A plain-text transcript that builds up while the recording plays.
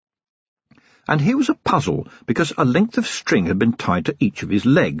and here was a puzzle because a length of string had been tied to each of his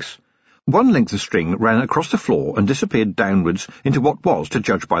legs. One length of string ran across the floor and disappeared downwards into what was, to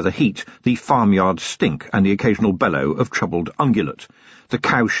judge by the heat, the farmyard stink and the occasional bellow of troubled ungulate, the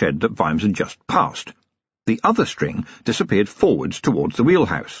cowshed that Vimes had just passed. The other string disappeared forwards towards the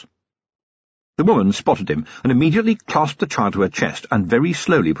wheelhouse. The woman spotted him and immediately clasped the child to her chest and very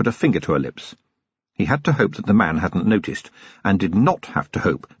slowly put a finger to her lips. He had to hope that the man hadn't noticed, and did not have to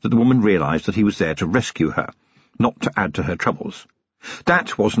hope that the woman realised that he was there to rescue her, not to add to her troubles.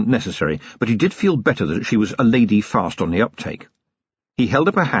 That wasn't necessary, but he did feel better that she was a lady fast on the uptake. He held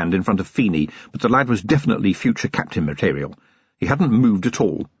up a hand in front of Feeney, but the lad was definitely future captain material. He hadn't moved at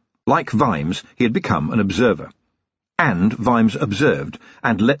all. Like Vimes, he had become an observer. And Vimes observed,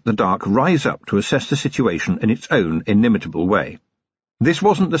 and let the dark rise up to assess the situation in its own inimitable way. This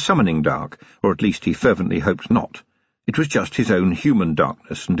wasn't the summoning dark, or at least he fervently hoped not. It was just his own human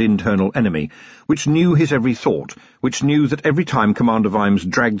darkness and internal enemy, which knew his every thought, which knew that every time Commander Vimes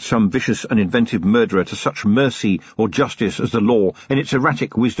dragged some vicious and inventive murderer to such mercy or justice as the law in its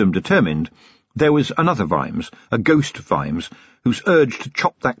erratic wisdom determined, there was another Vimes, a ghost Vimes, whose urge to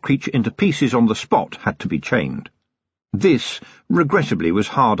chop that creature into pieces on the spot had to be chained. This, regrettably, was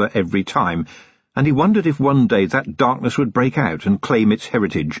harder every time, and he wondered if one day that darkness would break out and claim its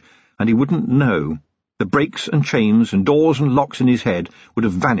heritage, and he wouldn't know. The brakes and chains and doors and locks in his head would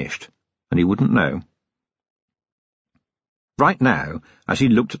have vanished, and he wouldn't know. Right now, as he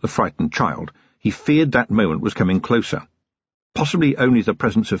looked at the frightened child, he feared that moment was coming closer. Possibly only the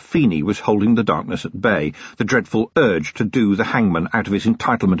presence of Feeney was holding the darkness at bay, the dreadful urge to do the hangman out of his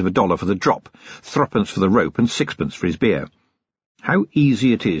entitlement of $1 for the drop, 3 for the rope and 6 for his beer. How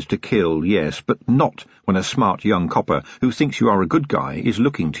easy it is to kill, yes, but not when a smart young copper who thinks you are a good guy is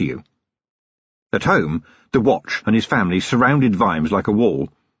looking to you. At home, the Watch and his family surrounded Vimes like a wall.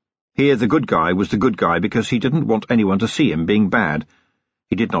 Here the good guy was the good guy because he didn't want anyone to see him being bad.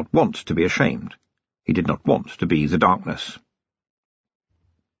 He did not want to be ashamed. He did not want to be the darkness.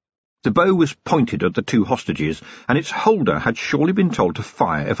 The bow was pointed at the 2 hostages, and its holder had surely been told to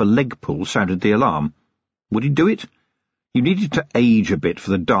fire if a leg pull sounded the alarm. Would he do it? You needed to age a bit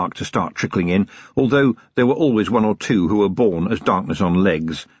for the dark to start trickling in, although there were always 1 or 2 who were born as darkness on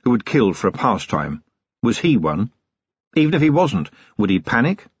legs, who would kill for a pastime. Was he one? Even if he wasn't, would he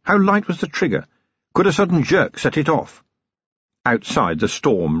panic? How light was the trigger? Could a sudden jerk set it off? Outside, the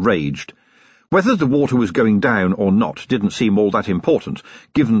storm raged. Whether the water was going down or not didn't seem all that important,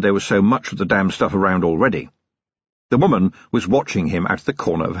 given there was so much of the damn stuff around already. The woman was watching him out of the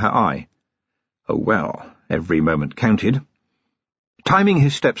corner of her eye. Oh well, every moment counted. Timing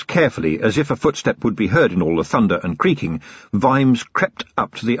his steps carefully, as if a footstep would be heard in all the thunder and creaking, Vimes crept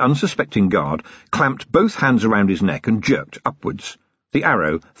up to the unsuspecting guard, clamped both hands around his neck and jerked upwards. The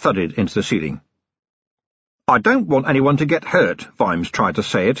arrow thudded into the ceiling. "I don't want anyone to get hurt," Vimes tried to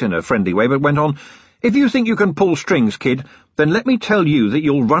say it in a friendly way, but went on, "If you think you can pull strings, kid, then let me tell you that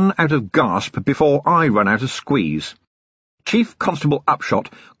you'll run out of gasp before I run out of squeeze. Chief Constable Upshot,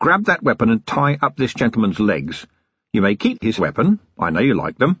 grab that weapon and tie up this gentleman's legs. You may keep his weapon. I know you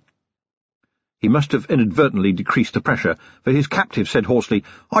like them." He must have inadvertently decreased the pressure, for his captive said hoarsely,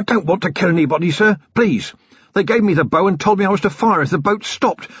 "I don't want to kill anybody, sir. Please. They gave me the bow and told me I was to fire if the boat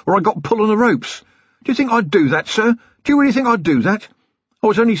stopped or I got pulled on the ropes. Do you think I'd do that, sir? Do you really think I'd do that? I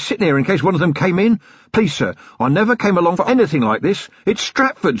was only sitting here in case one of them came in. Please, sir, I never came along for anything like this. It's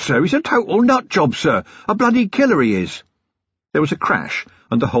Stratford, sir. He's a total nut job, sir. A bloody killer he is." There was a crash,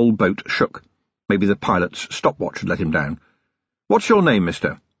 and the whole boat shook. Maybe the pilot's stopwatch had let him down. "What's your name,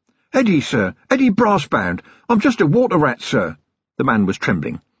 mister?" "Eddie, sir. Eddie Brassbound. I'm just a water rat, sir." The man was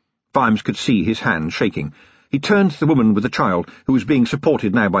trembling. Vimes could see his hand shaking. He turned to the woman with the child, who was being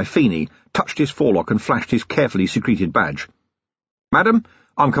supported now by Feeney, touched his forelock and flashed his carefully secreted badge. "Madam,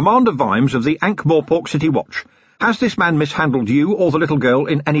 I'm Commander Vimes of the Ankh-Morpork City Watch. Has this man mishandled you or the little girl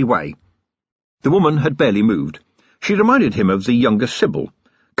in any way?" The woman had barely moved. She reminded him of the younger Sybil,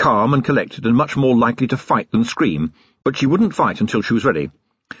 calm and collected and much more likely to fight than scream, but she wouldn't fight until she was ready.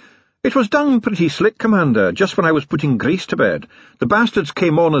 "It was done pretty slick, Commander, just when I was putting Grease to bed. The bastards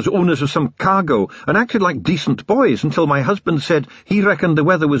came on as owners of some cargo and acted like decent boys until my husband said he reckoned the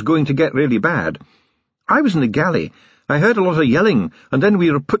weather was going to get really bad. I was in the galley. I heard a lot of yelling, and then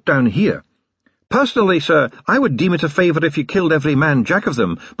we were put down here. Personally, sir, I would deem it a favour if you killed every man jack of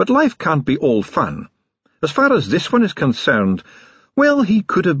them, but life can't be all fun. As far as this one is concerned, well, he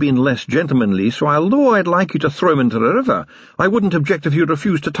could have been less gentlemanly, so although I'd like you to throw him into the river, I wouldn't object if you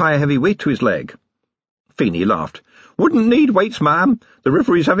refused to tie a heavy weight to his leg." Feeney laughed. "Wouldn't need weights, ma'am. The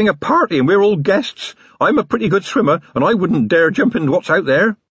river is having a party and we're all guests. I'm a pretty good swimmer, and I wouldn't dare jump into what's out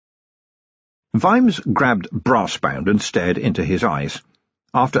there." Vimes grabbed Brassbound and stared into his eyes.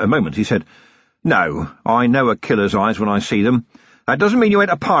 After a moment he said, "No, I know a killer's eyes when I see them. That doesn't mean you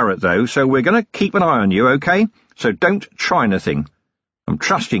ain't a pirate, though, so we're going to keep an eye on you, okay? So don't try anything. I'm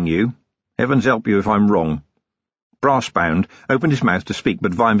trusting you. Heavens help you if I'm wrong." Brassbound opened his mouth to speak,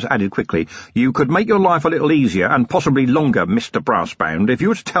 but Vimes added quickly, "You could make your life a little easier, and possibly longer, Mr. Brassbound, if you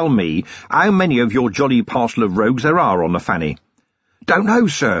were to tell me how many of your jolly parcel of rogues there are on the Fanny." "Don't know,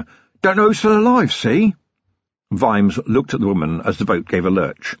 sir. Don't know who's still alive, see?" Vimes looked at the woman as the boat gave a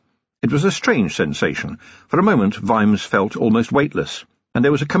lurch. It was a strange sensation. For a moment Vimes felt almost weightless, and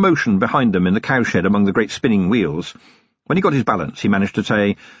there was a commotion behind them in the cowshed among the great spinning wheels. When he got his balance, he managed to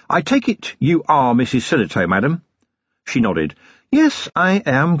say, "I take it you are Mrs. Silito, madam?" She nodded. "Yes, I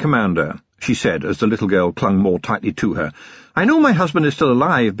am, Commander," she said as the little girl clung more tightly to her. "I know my husband is still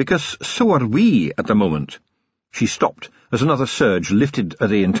alive, because so are we at the moment." She stopped as another surge lifted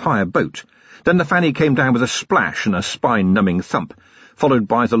the entire boat. Then the Fanny came down with a splash and a spine-numbing thump, followed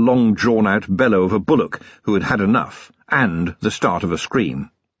by the long-drawn-out bellow of a bullock who had had enough, and the start of a scream.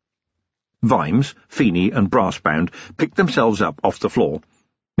 Vimes, Feeney, and Brassbound picked themselves up off the floor.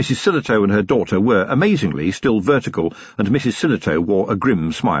 Mrs. Silito and her daughter were, amazingly, still vertical, and Mrs. Silito wore a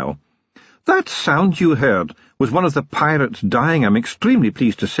grim smile. "That sound you heard was one of the pirates dying, I'm extremely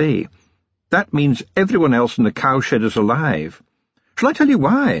pleased to say. That means everyone else in the cowshed is alive. Shall I tell you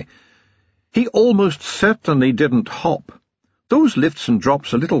why? He almost certainly didn't hop. Those lifts and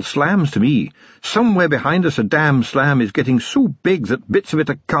drops are little slams to me. Somewhere behind us a damn slam is getting so big that bits of it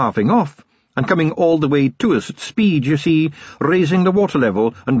are carving off, and coming all the way to us at speed, you see, raising the water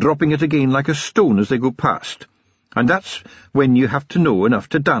level and dropping it again like a stone as they go past. And that's when you have to know enough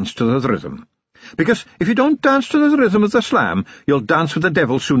to dance to the rhythm. Because if you don't dance to the rhythm of the slam, you'll dance with the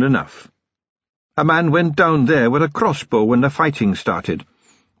devil soon enough. A man went down there with a crossbow when the fighting started.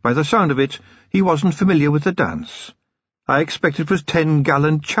 By the sound of it, he wasn't familiar with the dance. I expect it was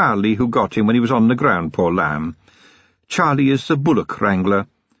 10-gallon Charlie who got him when he was on the ground, poor lamb. Charlie is the bullock wrangler,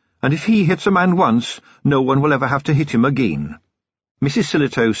 and if he hits a man once, no one will ever have to hit him again." Mrs.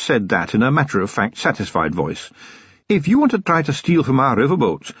 Silito said that in a matter-of-fact, satisfied voice. "If you want to try to steal from our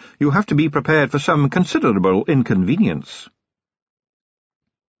riverboats, you have to be prepared for some considerable inconvenience."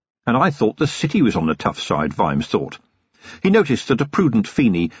 And I thought the city was on the tough side, Vimes thought. He noticed that a prudent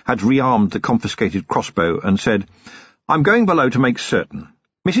Feeney had rearmed the confiscated crossbow and said, "I'm going below to make certain.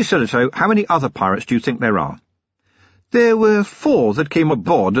 Mrs. Silito, how many other pirates do you think there are?" "There were 4 that came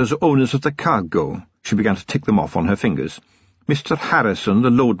aboard as owners of the cargo." She began to tick them off on her fingers. "Mr. Harrison,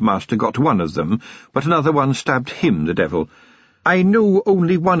 the loadmaster, got one of them, but another one stabbed him, the devil. I know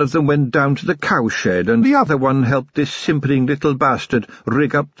only one of them went down to the cowshed, and the other one helped this simpering little bastard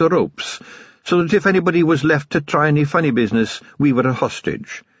rig up the ropes, so that if anybody was left to try any funny business, we were a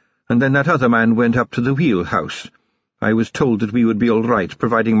hostage. And then that other man went up to the wheelhouse. I was told that we would be all right,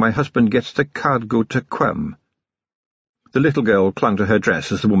 providing my husband gets the cargo to Quam." The little girl clung to her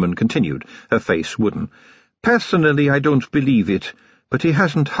dress as the woman continued, her face wooden. "Personally, I don't believe it, but he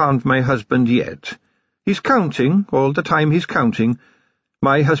hasn't harmed my husband yet. He's counting, all the time he's counting.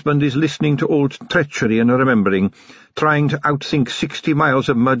 My husband is listening to old treachery and remembering, trying to outthink 60 miles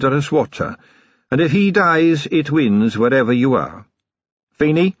of murderous water, and if he dies, it wins wherever you are.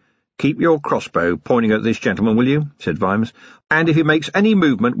 Feeney, keep your crossbow pointing at this gentleman, will you?" said Vimes. "And if he makes any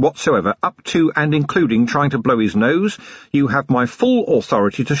movement whatsoever, up to and including trying to blow his nose, you have my full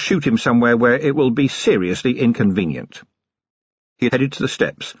authority to shoot him somewhere where it will be seriously inconvenient." He headed to the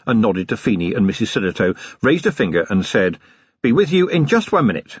steps and nodded to Feeney and Mrs. Silito, raised a finger and said, "Be with you in just 1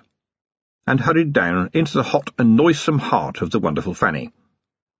 minute," and hurried down into the hot and noisome heart of the wonderful Fanny.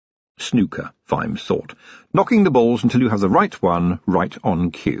 Snooker, Vimes thought, knocking the balls until you have the right one right on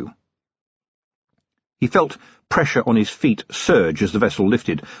cue. He felt pressure on his feet surge as the vessel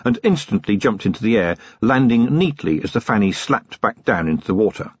lifted, and instantly jumped into the air, landing neatly as the Fanny slapped back down into the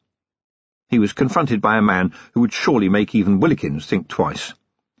water. He was confronted by a man who would surely make even Willikins think twice.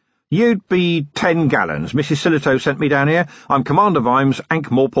 "You'd be 10 gallons. Mrs. Silito sent me down here. I'm Commander Vimes,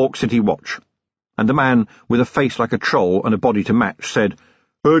 Ankh-Morpork City Watch." And the man, with a face like a troll and a body to match, said,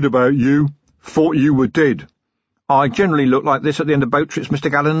 "Heard about you. Thought you were dead." "I generally look like this at the end of boat trips,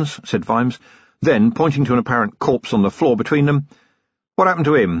 Mr. Gallons," said Vimes. Then, pointing to an apparent corpse on the floor between them, "What happened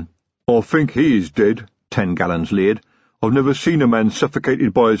to him?" "I think he is dead," 10 Gallons leered. "I've never seen a man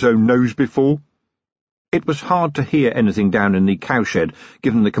suffocated by his own nose before." It was hard to hear anything down in the cowshed,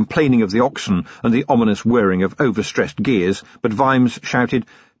 given the complaining of the oxen and the ominous whirring of overstressed gears, but Vimes shouted,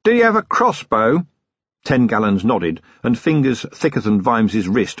 "Did he have a crossbow?" 10 Gallons nodded, and fingers thicker than Vimes's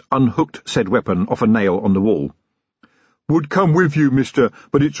wrist unhooked said weapon off a nail on the wall. "Would come with you, mister,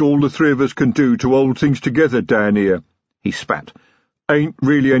 but it's all the three of us can do to hold things together down here," he spat. "Ain't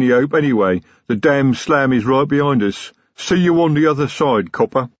really any hope anyway. The damn slam is right behind us. See you on the other side,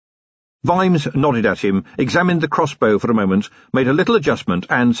 copper." Vimes nodded at him, examined the crossbow for a moment, made a little adjustment,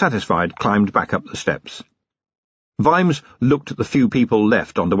 and, satisfied, climbed back up the steps. Vimes looked at the few people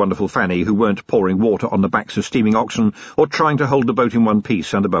left on the Wonderful Fanny who weren't pouring water on the backs of steaming oxen or trying to hold the boat in one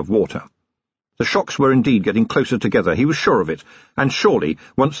piece and above water. The shocks were indeed getting closer together, he was sure of it, and surely,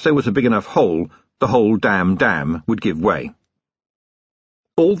 once there was a big enough hole, the whole damn dam would give way.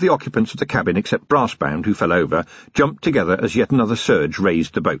 All the occupants of the cabin except Brassbound, who fell over, jumped together as yet another surge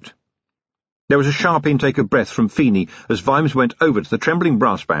raised the boat. There was a sharp intake of breath from Feeney as Vimes went over to the trembling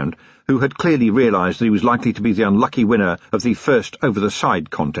Brassbound, who had clearly realised that he was likely to be the unlucky winner of the first over-the-side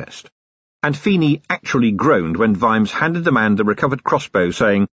contest. And Feeney actually groaned when Vimes handed the man the recovered crossbow,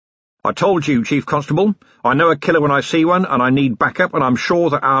 saying, "I told you, Chief Constable, I know a killer when I see one, and I need backup, and I'm sure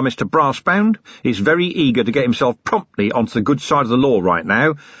that our Mr. Brassbound is very eager to get himself promptly onto the good side of the law right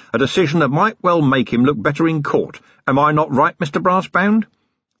now, a decision that might well make him look better in court. Am I not right, Mr. Brassbound?"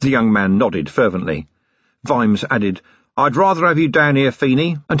 The young man nodded fervently. Vimes added, "I'd rather have you down here,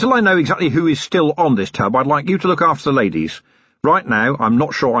 Feeney. Until I know exactly who is still on this tub, I'd like you to look after the ladies. Right now, I'm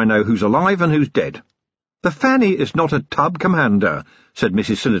not sure I know who's alive and who's dead." "The Fanny is not a tub, Commander," said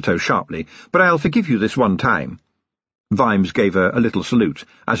Mrs. Sillitoe sharply, "but I'll forgive you this one time." Vimes gave her a little salute,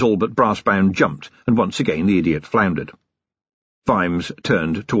 as all but Brassbound jumped, and once again the idiot floundered. Vimes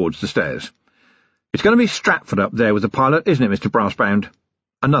turned towards the stairs. "It's going to be Stratford up there with the pilot, isn't it, Mr. Brassbound?"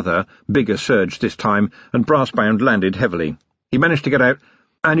 Another, bigger surge this time, and Brassbound landed heavily. He managed to get out,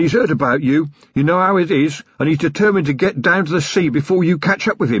 "And he's heard about you. You know how it is, and he's determined to get down to the sea before you catch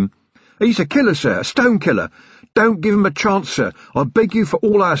up with him. He's a killer, sir, a stone killer. Don't give him a chance, sir. I beg you for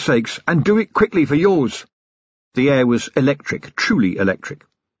all our sakes, and do it quickly for yours." The air was electric, truly electric.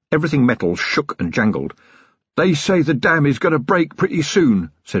 Everything metal shook and jangled. "They say the dam is going to break pretty soon,"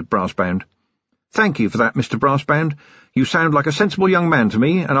 said Brassbound. "Thank you for that, Mr. Brassbound. You sound like a sensible young man to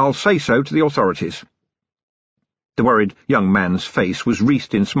me, and I'll say so to the authorities." The worried young man's face was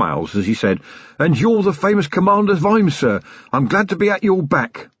wreathed in smiles as he said, "And you're the famous Commander Vimes, sir. I'm glad to be at your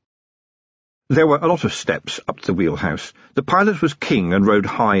back." There were a lot of steps up to the wheelhouse. The pilot was king and rode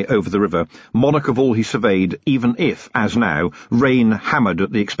high over the river, monarch of all he surveyed, even if, as now, rain hammered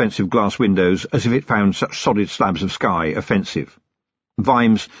at the expensive glass windows as if it found such solid slabs of sky offensive.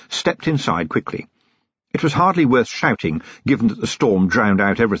 Vimes stepped inside quickly. It was hardly worth shouting, given that the storm drowned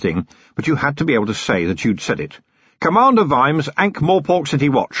out everything, but you had to be able to say that you'd said it. "Commander Vimes, Ankh-Morpork City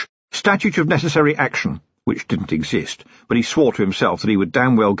Watch. Statute of Necessary Action," which didn't exist, but he swore to himself that he would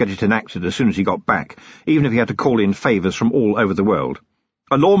damn well get it enacted as soon as he got back, even if he had to call in favours from all over the world.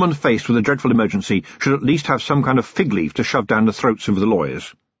 A lawman faced with a dreadful emergency should at least have some kind of fig leaf to shove down the throats of the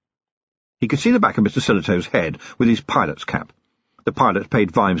lawyers. He could see the back of Mr. Sillitoe's head with his pilot's cap. The pilot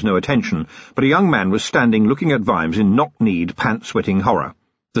paid Vimes no attention, but a young man was standing looking at Vimes in knock-kneed, pant-sweating horror.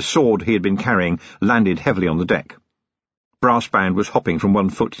 The sword he had been carrying landed heavily on the deck. Brassbound was hopping from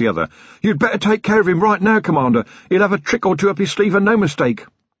one foot to the other. "You'd better take care of him right now, Commander. He'll have a trick or two up his sleeve and no mistake."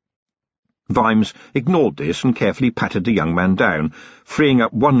 Vimes ignored this and carefully patted the young man down, freeing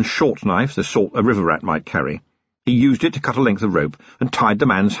up one short knife, the sort a river rat might carry. He used it to cut a length of rope and tied the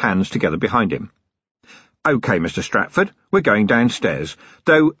man's hands together behind him. "OK, Mr. Stratford, we're going downstairs,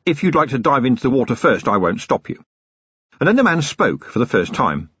 though if you'd like to dive into the water first, I won't stop you." And then the man spoke for the first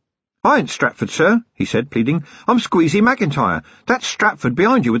time. "I ain't Stratford, sir," he said, pleading. "I'm Squeezy McIntyre. That's Stratford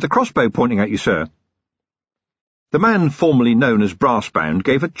behind you with the crossbow pointing at you, sir." The man formerly known as Brassbound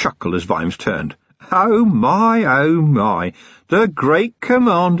gave a chuckle as Vimes turned. Oh, my, the great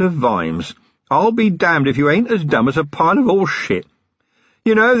Commander Vimes. I'll be damned if you ain't as dumb as a pile of horse shit.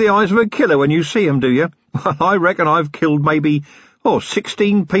 You know the eyes of a killer when you see 'em, do you? Well, I reckon I've killed maybe,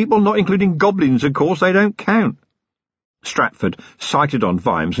 16 people, not including goblins, of course, they don't count. Stratford sighted on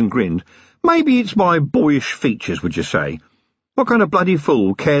Vimes and grinned. "Maybe it's my boyish features, would you say? What kind of bloody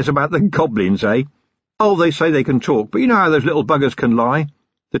fool cares about the goblins, eh? Oh, they say they can talk, but you know how those little buggers can lie."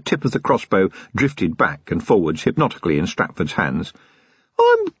 The tip of the crossbow drifted back and forwards hypnotically in Stratford's hands.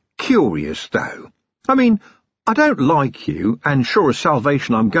 "I'm curious, though. I mean, I don't like you, and sure as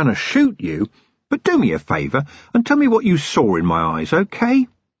salvation I'm going to shoot you, but do me a favour and tell me what you saw in my eyes, OK?"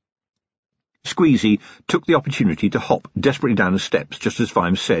 Squeezy took the opportunity to hop desperately down the steps, just as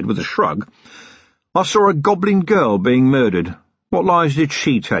Vimes said, with a shrug. "I saw a goblin girl being murdered. What lies did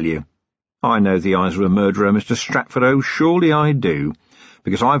she tell you?" "I know the eyes of a murderer, Mr. Stratford, oh, surely I do,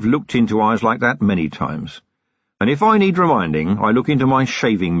 because I've looked into eyes like that many times. And if I need reminding, I look into my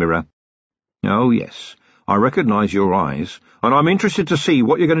shaving mirror. Oh, yes, I recognise your eyes, and I'm interested to see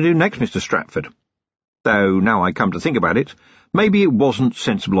what you're going to do next, Mr. Stratford. Though, now I come to think about it, maybe it wasn't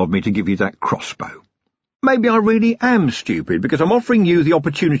sensible of me to give you that crossbow. Maybe I really am stupid, because I'm offering you the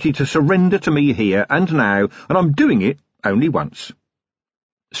opportunity to surrender to me here and now, and I'm doing it only once.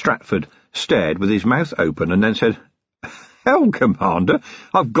 Stratford stared with his mouth open and then said, Hell, Commander,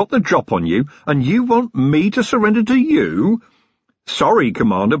 I've got the drop on you, and you want me to surrender to you? Sorry,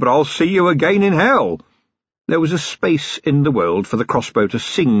 Commander, but I'll see you again in hell. There was a space in the world for the crossbow to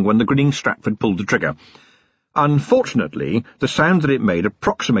sing when the grinning Stratford pulled the trigger. Unfortunately, the sound that it made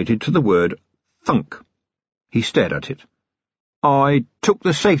approximated to the word thunk. He stared at it. I took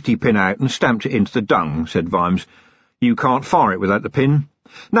the safety pin out and stamped it into the dung, said Vimes. You can't fire it without the pin.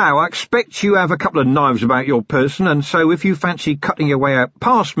 Now, I expect you have a couple of knives about your person, and so if you fancy cutting your way out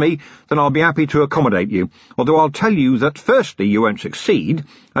past me, then I'll be happy to accommodate you, although I'll tell you that firstly you won't succeed,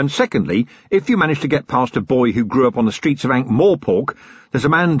 and secondly, if you manage to get past a boy who grew up on the streets of Ankh-Morpork, there's a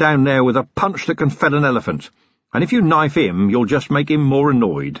man down there with a punch that can fell an elephant, and if you knife him, you'll just make him more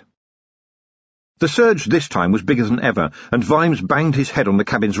annoyed. The surge this time was bigger than ever, and Vimes banged his head on the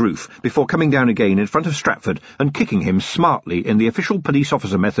cabin's roof before coming down again in front of Stratford and kicking him smartly in the official police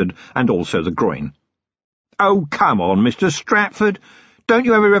officer method and also the groin. Oh, come on, Mr. Stratford. Don't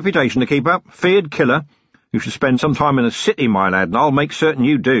you have a reputation to keep up? Feared killer? You should spend some time in the city, my lad, and I'll make certain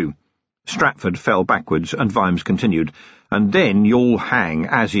you do. Stratford fell backwards, and Vimes continued, And then you'll hang,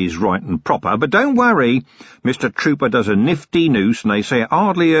 as is right and proper, but don't worry. Mr. Trooper does a nifty noose, and they say it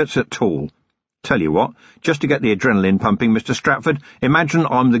hardly hurts at all. Tell you what, just to get the adrenaline pumping, Mr. Stratford, imagine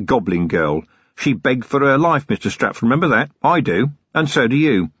I'm the Goblin Girl. She begged for her life, Mr. Stratford, remember that? I do, and so do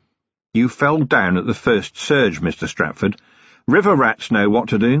you. You fell down at the first surge, Mr. Stratford. River rats know what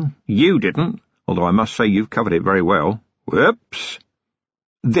to do. You didn't, although I must say you've covered it very well. Whoops!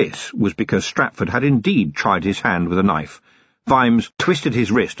 This was because Stratford had indeed tried his hand with a knife. Vimes twisted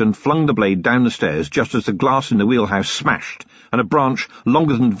his wrist and flung the blade down the stairs just as the glass in the wheelhouse smashed, and a branch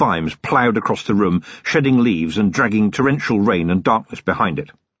longer than Vimes ploughed across the room, shedding leaves and dragging torrential rain and darkness behind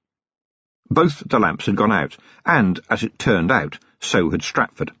it. Both the lamps had gone out, and, as it turned out, so had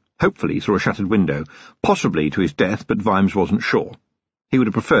Stratford, hopefully through a shattered window, possibly to his death, but Vimes wasn't sure. He would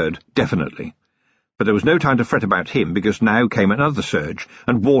have preferred, definitely. But there was no time to fret about him, because now came another surge,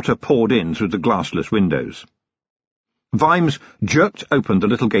 and water poured in through the glassless windows. Vimes jerked open the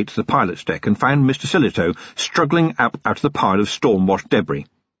little gate to the pilot's deck and found Mr. Sillitoe struggling up out of the pile of storm-washed debris.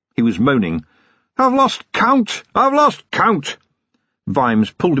 He was moaning, "I've lost count! I've lost count!"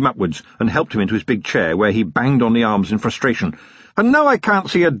 Vimes pulled him upwards and helped him into his big chair, where he banged on the arms in frustration. "And now I can't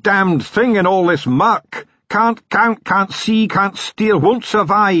see a damned thing in all this muck! Can't count, can't see, can't steal, won't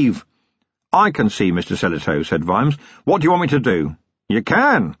survive!" "I can see, Mr. Sillitoe," said Vimes. "What do you want me to do?" "You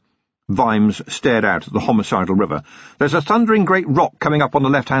can." Vimes stared out at the homicidal river. "There's a thundering great rock coming up on the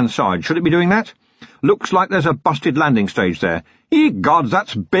left-hand side. Should it be doing that? Looks like there's a busted landing stage there. Ye gods,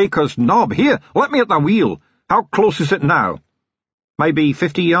 that's Baker's Knob. Here, let me at the wheel. How close is it now?" "Maybe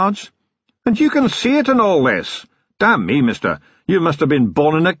 50 yards. "And you can see it and all this? Damn me, mister, you must have been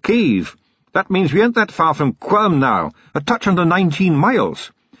born in a cave. That means we ain't that far from Quirm now, a touch under 19 miles.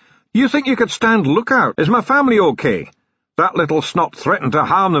 You think you could stand lookout? Is my family okay? That little snot threatened to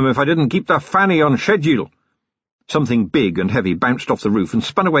harm them if I didn't keep the fanny on schedule." Something big and heavy bounced off the roof and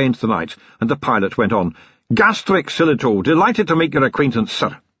spun away into the night, and the pilot went on. "Gastric Sillitoe, delighted to make your acquaintance,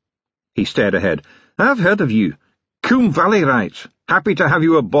 sir." He stared ahead. "I've heard of you. Coombe Valley, right. Happy to have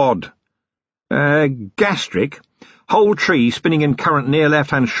you aboard." Gastric? Whole tree spinning in current near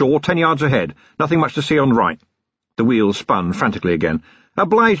left-hand shore, 10 yards ahead. Nothing much to see on right." The wheel spun frantically again.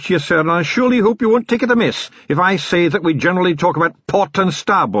 "Obliged to you, sir, and I surely hope you won't take it amiss if I say that we generally talk about port and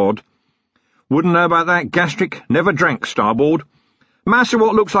starboard." "Wouldn't know about that, Gastric. Never drank starboard. Massa,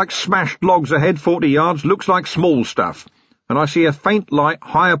 what looks like smashed logs ahead 40 yards, looks like small stuff. And I see a faint light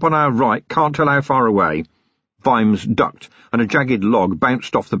high up on our right, can't tell how far away." Vimes ducked, and a jagged log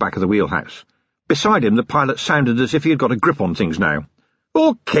bounced off the back of the wheelhouse. Beside him, the pilot sounded as if he had got a grip on things now.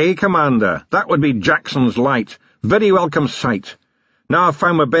 "OK, Commander, that would be Jackson's Light. Very welcome sight. Now I've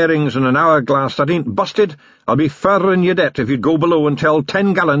found my bearings and an hourglass that ain't busted, I'll be further in your debt if you'd go below and tell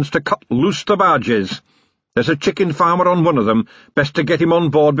 10 gallons to cut loose the barges. There's a chicken farmer on one of them, best to get him on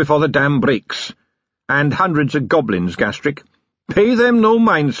board before the dam breaks. And hundreds of goblins, Gastric. Pay them no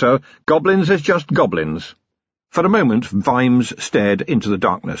mind, sir, goblins is just goblins." For a moment Vimes stared into the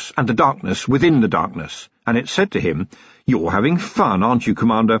darkness, and the darkness within the darkness, and it said to him, "You're having fun, aren't you,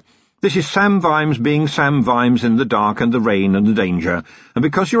 Commander? This is Sam Vimes being Sam Vimes in the dark and the rain and the danger, and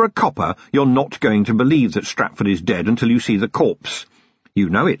because you're a copper, you're not going to believe that Stratford is dead until you see the corpse. You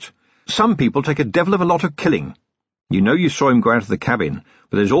know it. some people take a devil of a lot of killing. You know you saw him go out of the cabin,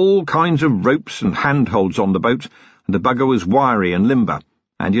 but there's all kinds of ropes and handholds on the boat, and the bugger was wiry and limber,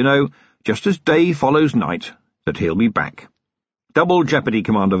 and you know, just as day follows night, that he'll be back. Double jeopardy,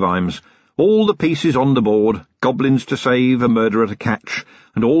 Commander Vimes. All the pieces on the board, goblins to save, a murderer to catch,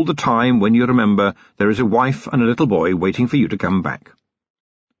 and all the time, when you remember, there is a wife and a little boy waiting for you to come back.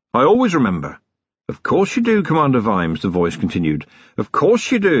 I always remember. Of course you do, Commander Vimes, the voice continued. Of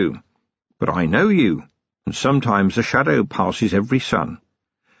course you do. But I know you, and sometimes a shadow passes every sun.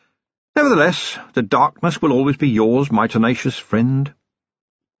 Nevertheless, the darkness will always be yours, my tenacious friend.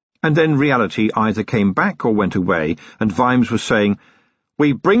 And then reality either came back or went away, and Vimes was saying,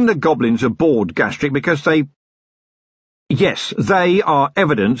 We bring the goblins aboard, Gastric, because they... Yes, they are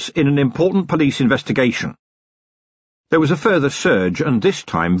evidence in an important police investigation. There was a further surge, and this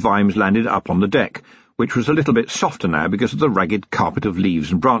time Vimes landed up on the deck, which was a little bit softer now because of the ragged carpet of leaves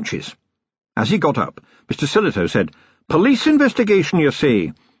and branches. As he got up, Mr. Sillito said, Police investigation, you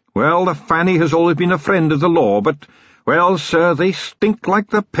see. Well, the Fanny has always been a friend of the law, but... Well, sir, they stink like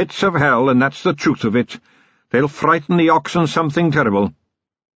the pits of hell, and that's the truth of it. They'll frighten the oxen something terrible.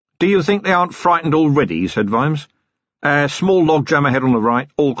 Do you think they aren't frightened already? Said Vimes. Small log jam ahead on the right,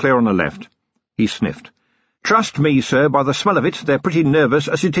 all clear on the left. He sniffed. Trust me, sir, by the smell of it, they're pretty nervous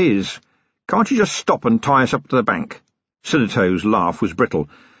as it is. Can't you just stop and tie us up to the bank? Sillito's laugh was brittle.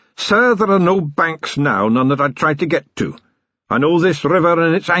 Sir, there are no banks now, none that I'd tried to get to. I know this river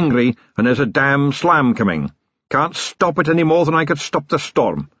and it's angry, and there's a damn slam coming. Can't stop it any more than I could stop the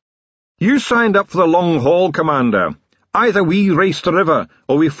storm. You signed up for the long haul, Commander. Either we race the river,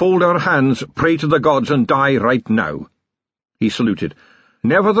 or we fold our hands, pray to the gods, and die right now. He saluted.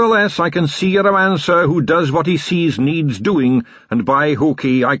 Nevertheless, I can see you're a man, sir, who does what he sees needs doing, and by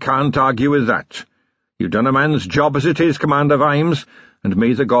hokey, I can't argue with that. You've done a man's job as it is, Commander Vimes, and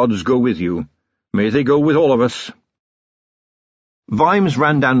may the gods go with you. May they go with all of us. Vimes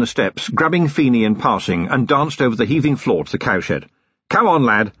ran down the steps, grabbing Feeney in passing, and danced over the heaving floor to the cowshed. Come on,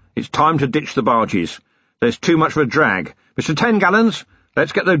 lad, it's time to ditch the barges. There's too much of a drag. Mr. 10 Gallons,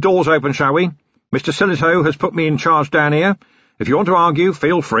 let's get the doors open, shall we? Mr. Sillito has put me in charge down here. If you want to argue,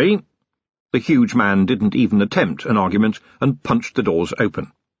 feel free. The huge man didn't even attempt an argument and punched the doors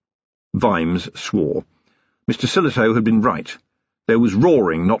open. Vimes swore. Mr. Sillito had been right. There was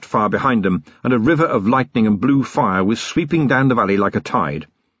roaring not far behind them, and a river of lightning and blue fire was sweeping down the valley like a tide.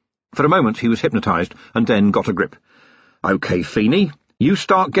 For a moment he was hypnotized, and then got a grip. OK, Feeney, you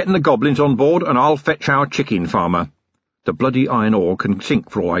start getting the goblins on board, and I'll fetch our chicken farmer. The bloody iron ore can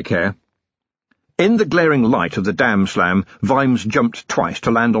sink for all I care. In the glaring light of the dam slam, Vimes jumped twice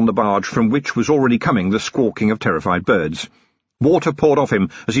to land on the barge from which was already coming the squawking of terrified birds. Water poured off him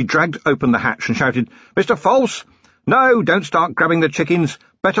as he dragged open the hatch and shouted, Mr. False! No, don't start grabbing the chickens.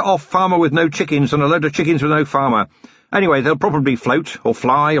 Better off farmer with no chickens than a load of chickens with no farmer. Anyway, they'll probably float, or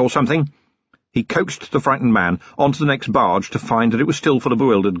fly, or something. He coaxed the frightened man onto the next barge to find that it was still full of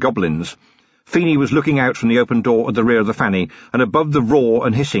bewildered goblins. Feeney was looking out from the open door at the rear of the Fanny, and above the roar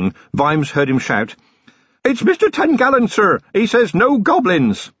and hissing, Vimes heard him shout, It's Mr. 10 Gallons, sir! He says no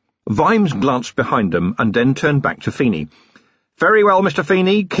goblins! Vimes glanced behind them and then turned back to Feeney. Very well, Mr.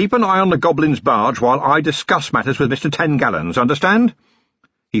 Feeney, keep an eye on the goblin's barge while I discuss matters with Mr. 10 Gallons, understand?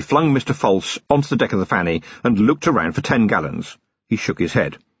 He flung Mr. False onto the deck of the Fanny and looked around for 10 Gallons. He shook his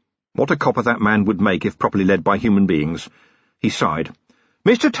head. What a copper that man would make if properly led by human beings. He sighed.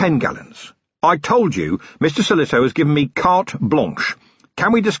 Mr. 10 Gallons, I told you Mr. Sillito has given me carte blanche.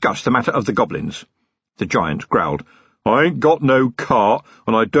 Can we discuss the matter of the goblins? The giant growled. I ain't got no carte,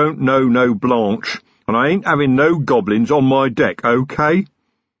 and I don't know no Blanche, and I ain't having no goblins on my deck, OK?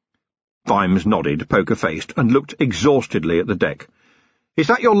 Vimes nodded, poker-faced, and looked exhaustedly at the deck. Is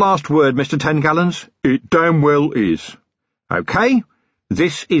that your last word, Mr. 10 Gallons? It damn well is. OK,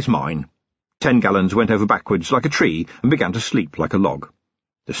 this is mine. 10 Gallons went over backwards like a tree and began to sleep like a log.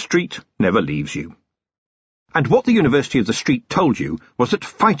 The street never leaves you. And what the University of the Street told you was that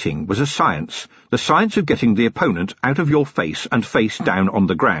fighting was a science, the science of getting the opponent out of your face and face down on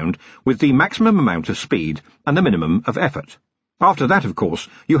the ground with the maximum amount of speed and the minimum of effort. After that, of course,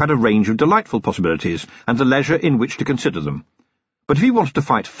 you had a range of delightful possibilities and the leisure in which to consider them. But if you wanted to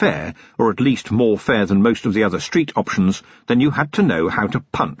fight fair, or at least more fair than most of the other street options, then you had to know how to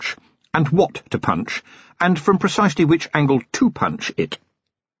punch, and what to punch, and from precisely which angle to punch it.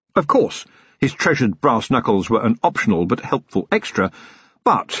 Of course, his treasured brass knuckles were an optional but helpful extra,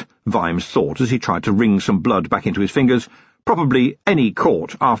 but, Vimes thought as he tried to wring some blood back into his fingers, probably any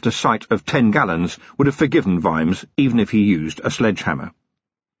court after sight of 10 Gallons would have forgiven Vimes even if he used a sledgehammer.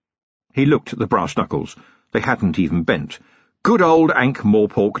 He looked at the brass knuckles. They hadn't even bent. Good old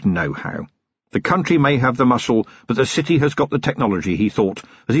Ankh-Morpork know-how. The country may have the muscle, but the city has got the technology, he thought,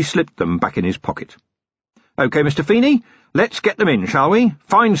 as he slipped them back in his pocket. OK, Mr. Feeney, let's get them in, shall we?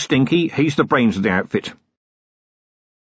 Find Stinky, he's the brains of the outfit.